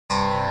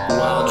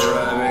While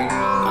driving,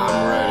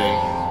 I'm ready,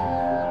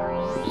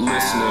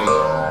 listening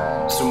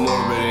to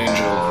Morbid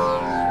Angel.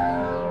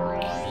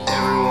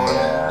 Everyone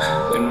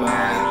in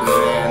my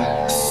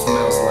van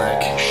smells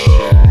like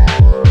shit.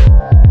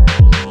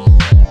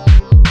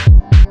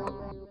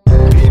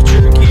 Beef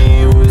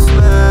jerky was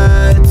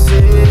my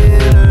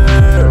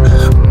dinner.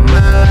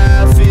 My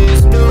life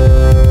is no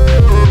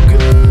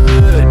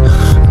good.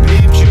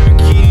 Beef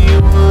jerky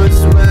was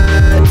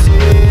my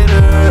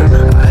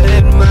dinner. I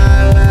did my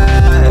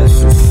life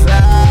if I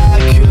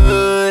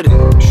could.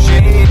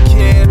 Shane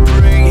can't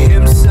bring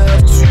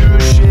himself to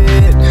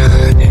shit,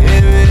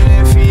 even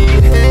if he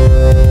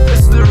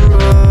has the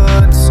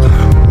runs.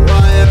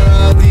 Why are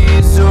all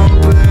these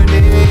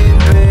opening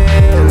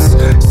bands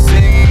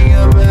singing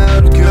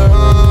about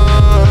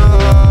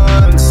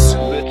guns?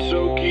 The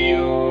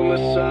Tokyo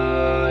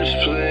massage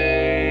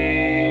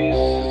place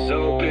is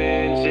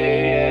open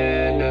day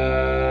and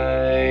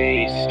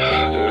night.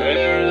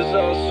 There's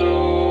also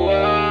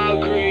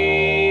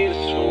Walgreens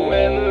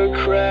when the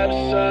crabs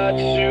start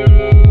to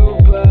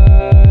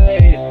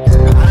bite.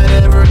 I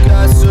never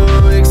got so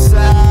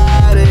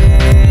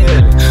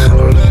excited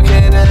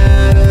looking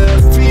at a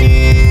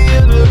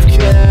field of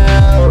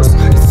cows.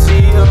 It's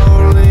the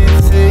only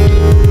thing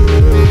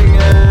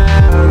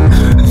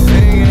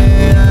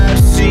I've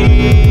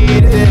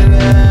seen in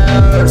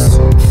hours.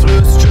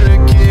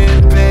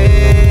 Flu-stricken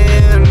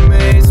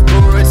bandmates,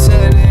 poor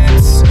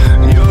attendants,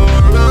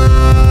 you're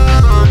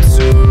on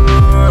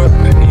tour.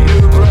 You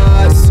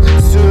brought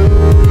too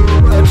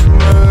much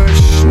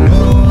merch,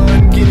 no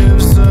one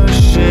gives a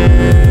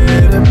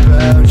shit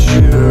about you.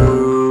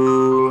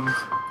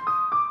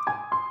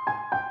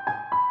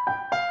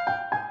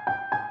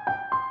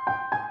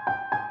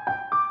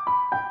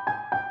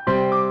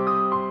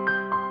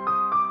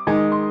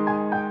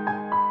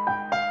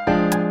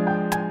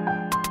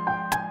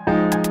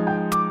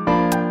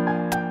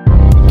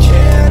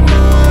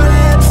 KENmode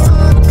and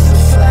fuck the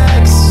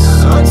facts.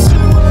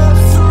 Until we're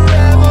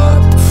forever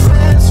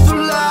friends for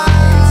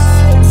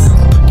life.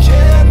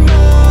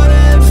 KENmode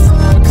and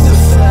fuck the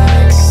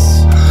facts.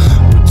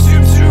 We're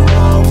doomed to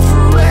roam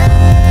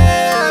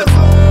forever.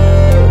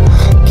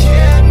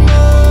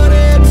 KENmode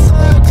and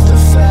fuck the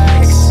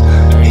facts.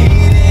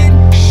 Eating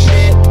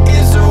shit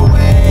is a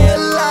way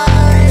of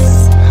life.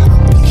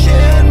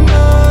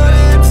 KENmode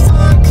and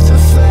fuck the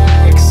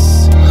facts.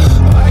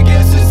 I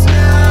guess it's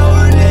now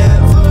or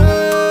never.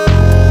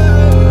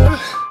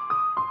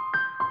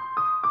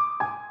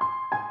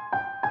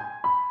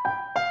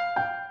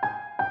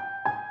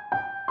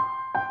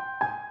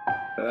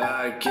 I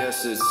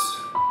guess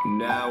it's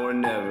now or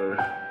never.